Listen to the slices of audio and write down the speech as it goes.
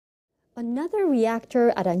Another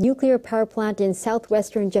reactor at a nuclear power plant in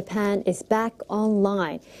southwestern Japan is back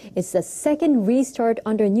online. It's the second restart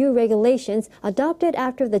under new regulations adopted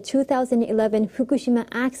after the 2011 Fukushima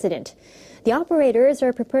accident. The operators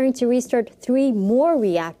are preparing to restart 3 more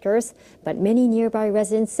reactors, but many nearby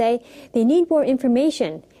residents say they need more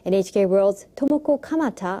information. NHK World's Tomoko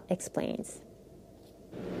Kamata explains.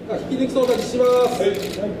 引き抜き操作実施します。引き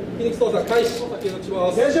抜き操作開始。電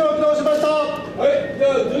子を起動しました。はい、じ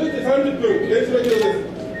ゃあ11時30分、電子が起動です。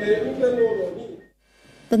運転モードに。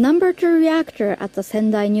The number 2 reactor at the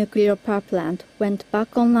Sendai nuclear power plant went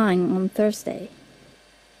back online on Thursday.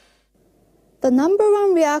 The number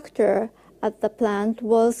 1 reactor at the plant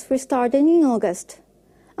was restarted in August.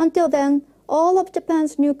 Until then, all of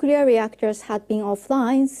Japan's nuclear reactors had been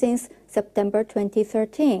offline since September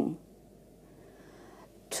 2013.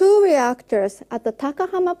 2 reactors at the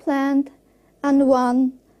Takahama plant and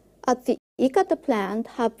 1 at the Ikata plant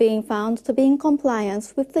have been found to be in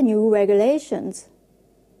compliance with the new regulations.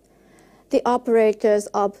 The operators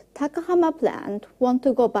of Takahama plant want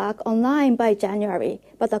to go back online by January,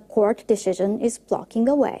 but a court decision is blocking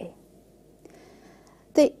the way.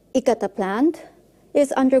 The Ikata plant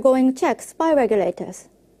is undergoing checks by regulators.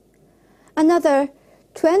 Another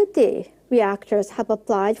 20 reactors have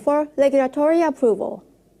applied for regulatory approval.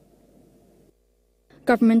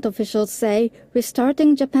 Government officials say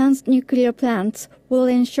restarting Japan's nuclear plants will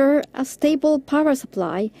ensure a stable power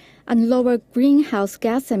supply and lower greenhouse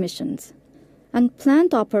gas emissions. And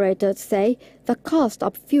plant operators say the cost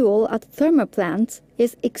of fuel at thermal plants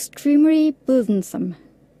is extremely burdensome.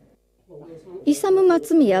 Isamu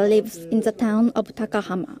Matsumiya lives in the town of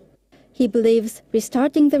Takahama. He believes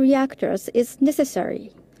restarting the reactors is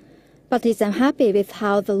necessary, but is unhappy with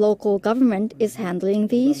how the local government is handling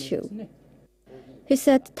the issue. He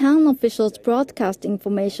said town officials broadcast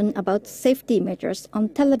information about safety measures on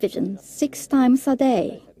television 6 times a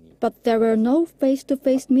day, but there were no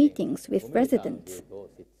face-to-face meetings with residents.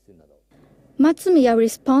 Matsumiya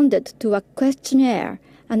responded to a questionnaire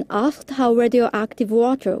and asked how radioactive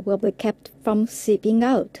water will be kept from seeping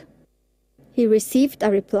out. He received a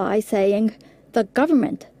reply saying the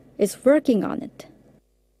government is working on it.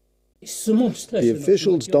 The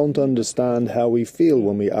officials don't understand how we feel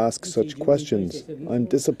when we ask such questions. I'm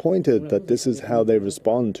disappointed that this is how they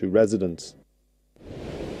respond to residents.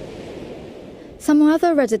 Some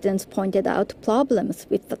other residents pointed out problems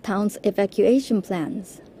with the town's evacuation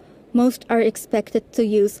plans. Most are expected to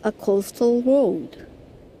use a coastal road.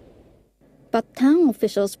 But town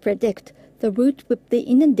officials predict the route would be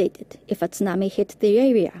inundated if a tsunami hit the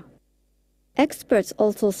area. Experts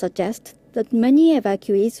also suggest that many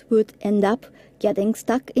evacuees would end up getting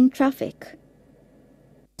stuck in traffic.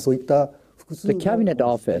 The Cabinet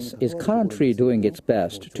Office is currently doing its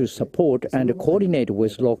best to support and coordinate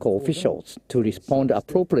with local officials to respond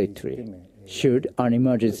appropriately should an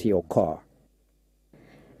emergency occur.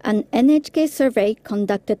 An NHK survey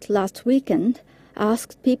conducted last weekend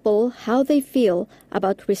asked people how they feel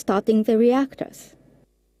about restarting the reactors.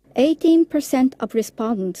 18% of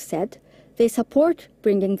respondents said they support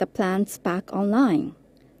bringing the plants back online,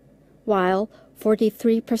 while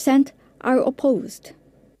 43% are opposed.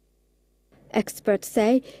 Experts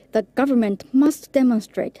say the government must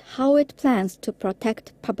demonstrate how it plans to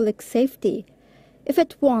protect public safety if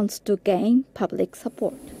it wants to gain public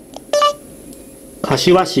support.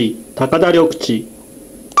 柏市高田緑地。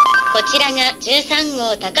こちらが13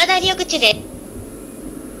号高田緑地です。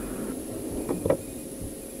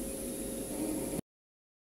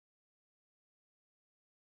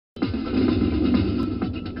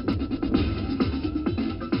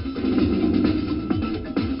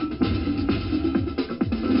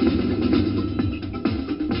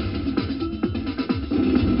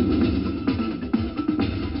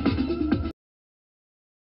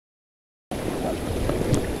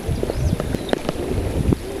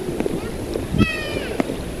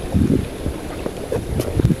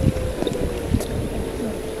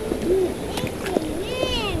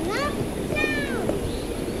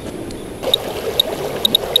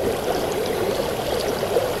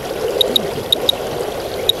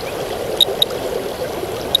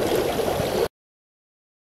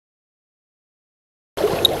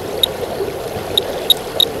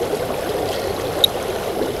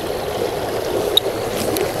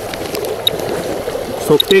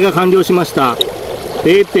測定が完了しました。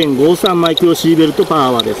0.53 マイクロシーベルト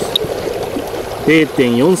パワーです。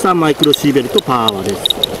0.43 マイクロシーベルトパワーで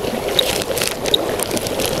す。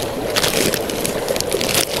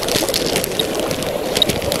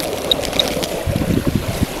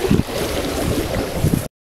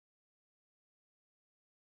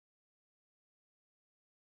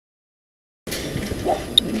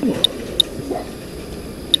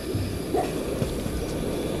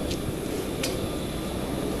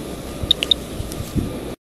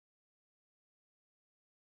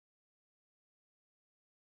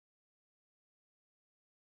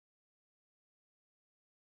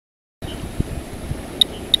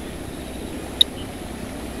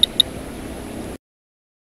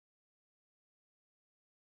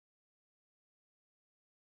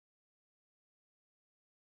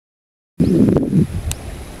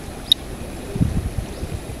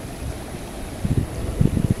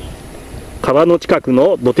川の近く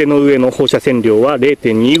の土手の上の放射線量は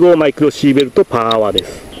 0.25 マイクロシーベルトパーアワーで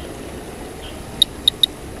す。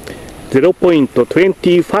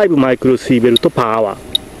0.25 マイクロシーベルトパーアワー。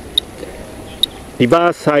リバ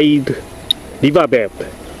ーサイドリバーベッ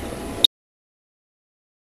ド。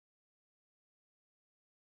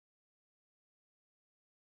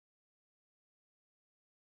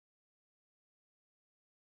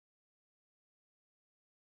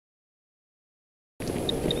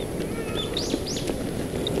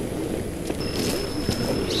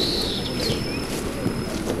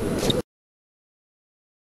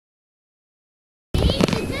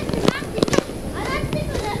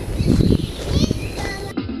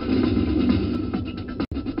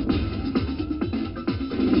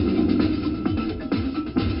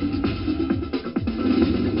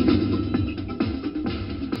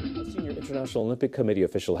International Olympic Committee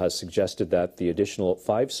official has suggested that the additional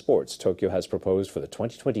 5 sports Tokyo has proposed for the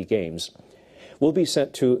 2020 Games will be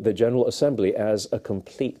sent to the General Assembly as a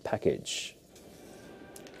complete package.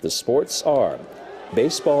 The sports are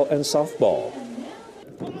baseball and softball,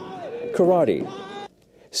 karate,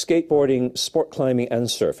 skateboarding, sport climbing, and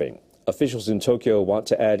surfing. Officials in Tokyo want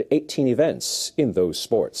to add 18 events in those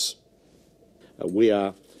sports. We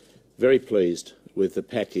are very pleased with the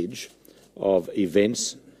package of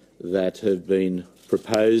events that have been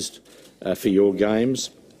proposed for your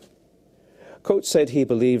games. Coates said he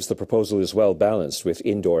believes the proposal is well balanced with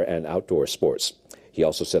indoor and outdoor sports. He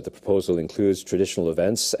also said the proposal includes traditional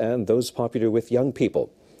events and those popular with young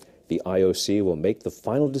people. The IOC will make the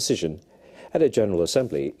final decision at a General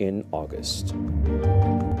Assembly in August.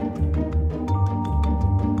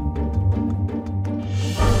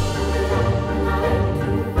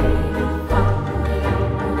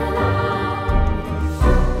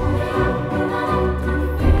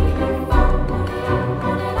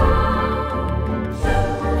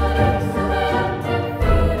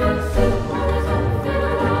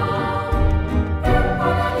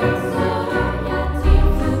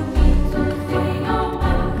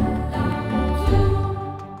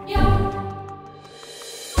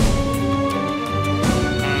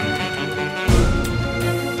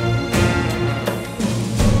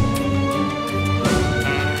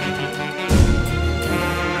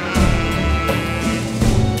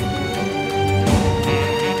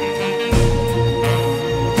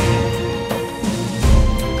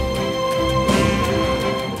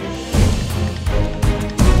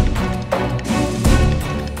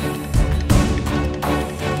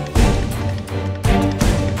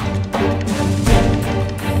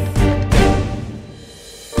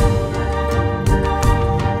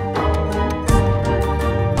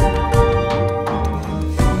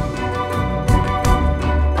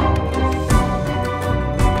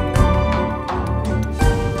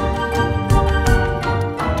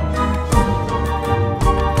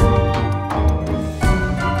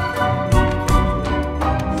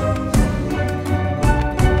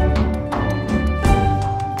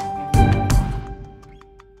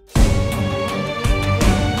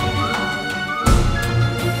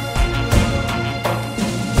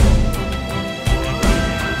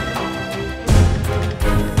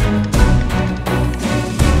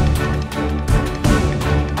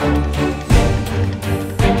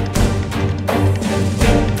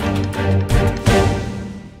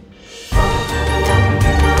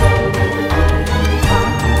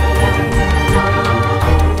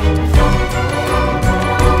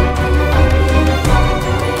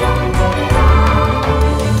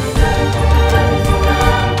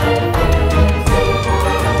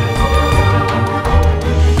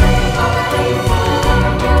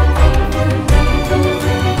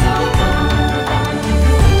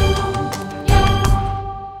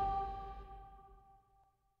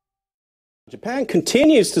 Japan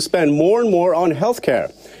continues to spend more and more on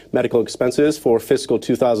healthcare. Medical expenses for fiscal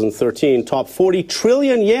 2013 topped 40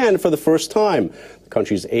 trillion yen for the first time. The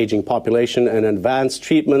country's aging population and advanced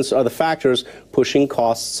treatments are the factors pushing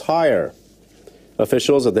costs higher.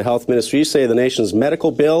 Officials at the Health Ministry say the nation's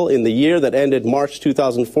medical bill in the year that ended March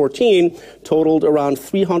 2014 totaled around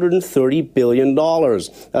 $330 billion.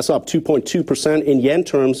 That's up 2.2% in yen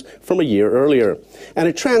terms from a year earlier. And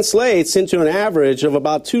it translates into an average of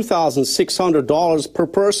about $2,600 per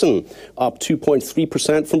person, up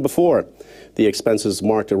 2.3% from before. The expenses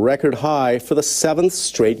marked a record high for the 7th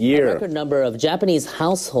straight year. A record number of Japanese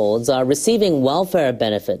households are receiving welfare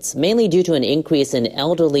benefits, mainly due to an increase in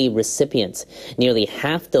elderly recipients. Nearly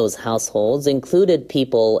half those households included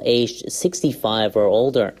people aged 65 or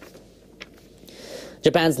older.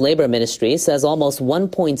 Japan's labor ministry says almost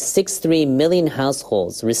 1.63 million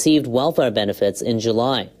households received welfare benefits in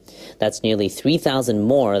July. That's nearly 3,000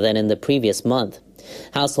 more than in the previous month.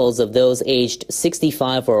 Households of those aged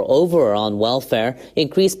 65 or over are on welfare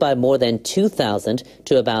increased by more than 2,000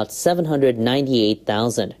 to about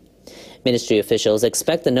 798,000. Ministry officials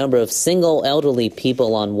expect the number of single elderly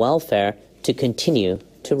people on welfare to continue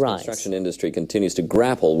to rise. The construction industry continues to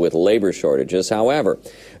grapple with labor shortages. However,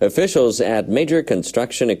 officials at major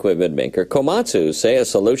construction equipment maker Komatsu say a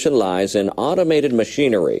solution lies in automated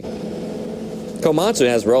machinery. Komatsu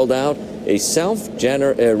has rolled out a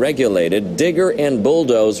self-regulated digger and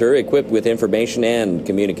bulldozer equipped with information and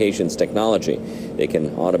communications technology. They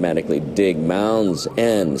can automatically dig mounds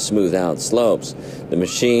and smooth out slopes. The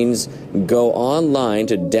machines go online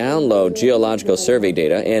to download geological survey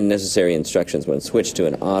data and necessary instructions when switched to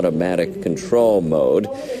an automatic control mode.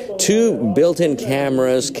 2 built-in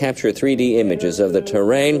cameras capture 3D images of the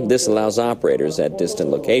terrain. This allows operators at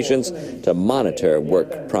distant locations to monitor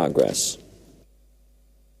work progress.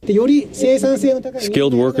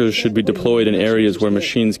 Skilled workers should be deployed in areas where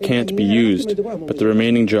machines can't be used, but the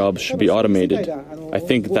remaining jobs should be automated. I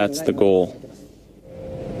think that's the goal.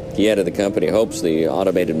 He added the company hopes the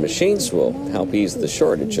automated machines will help ease the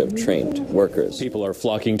shortage of trained workers. People are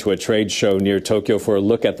flocking to a trade show near Tokyo for a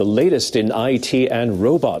look at the latest in IT and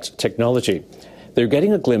robot technology. They're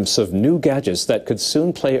getting a glimpse of new gadgets that could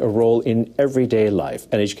soon play a role in everyday life.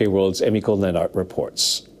 NHK World's Emiko Lennart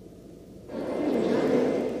reports.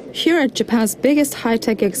 Here at Japan's biggest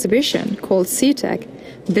high-tech exhibition, called SeaTech,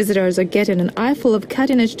 visitors are getting an eyeful of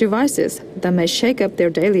cutting-edge devices that may shake up their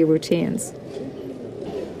daily routines.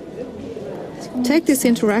 Take this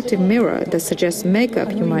interactive mirror that suggests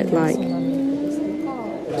makeup you might like.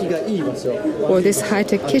 Or this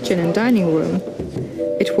high-tech kitchen and dining room.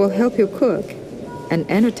 It will help you cook and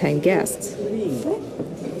entertain guests.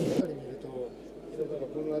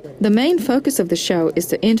 The main focus of the show is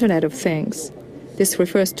the Internet of Things. This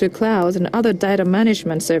refers to clouds and other data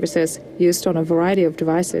management services used on a variety of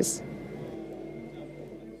devices.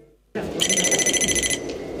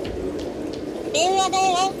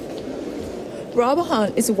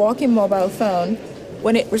 Robohan is a walking mobile phone.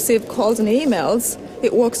 When it receives calls and emails,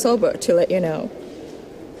 it walks over to let you know.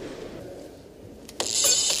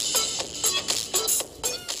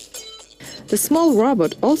 The small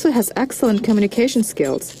robot also has excellent communication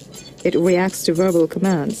skills. It reacts to verbal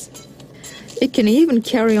commands. It can even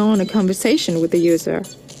carry on a conversation with the user.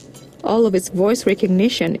 All of its voice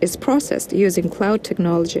recognition is processed using cloud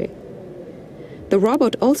technology. The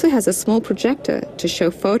robot also has a small projector to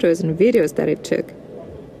show photos and videos that it took.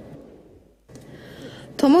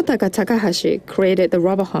 Tomotaka Takahashi created the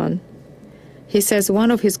Robohan. He says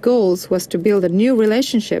one of his goals was to build a new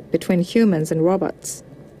relationship between humans and robots.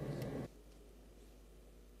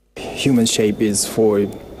 Human shape is for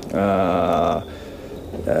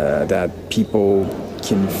that people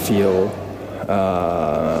can feel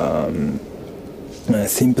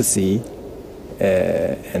sympathy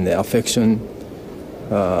and affection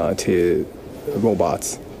to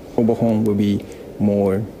robots. Robohon will be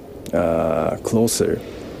more closer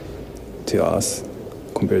to us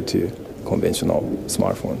compared to conventional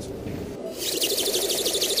smartphones.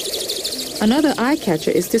 Another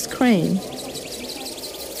eye-catcher is this crane.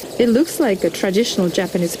 It looks like a traditional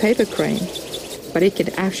Japanese paper crane, but it can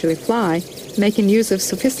actually fly, making use of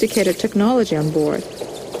sophisticated technology on board.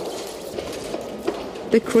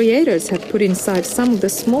 The creators have put inside some of the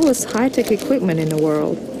smallest high-tech equipment in the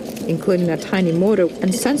world, including a tiny motor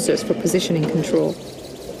and sensors for positioning control.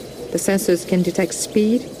 The sensors can detect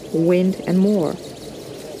speed, wind, and more.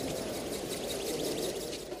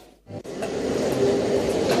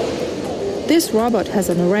 This robot has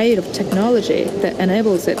an array of technology that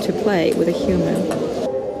enables it to play with a human.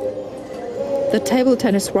 The table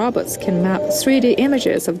tennis robots can map 3D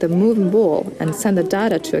images of the moving ball and send the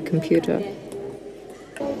data to a computer.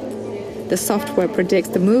 The software predicts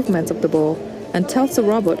the movements of the ball and tells the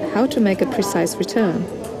robot how to make a precise return.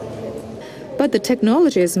 But the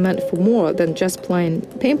technology is meant for more than just playing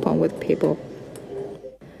ping-pong with people.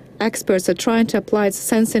 Experts are trying to apply its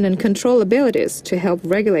sensing and control abilities to help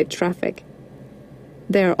regulate traffic.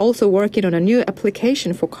 They are also working on a new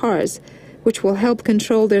application for cars, which will help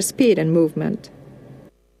control their speed and movement.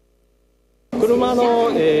 With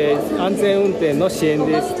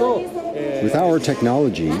our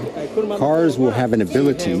technology, cars will have an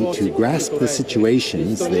ability to grasp the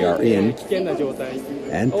situations they are in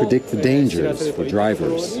and predict the dangers for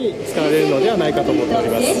drivers.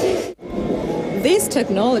 These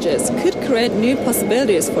technologies could create new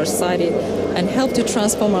possibilities for society and help to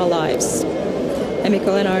transform our lives.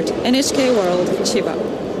 Emiko Leonard, NHK World, Chiba.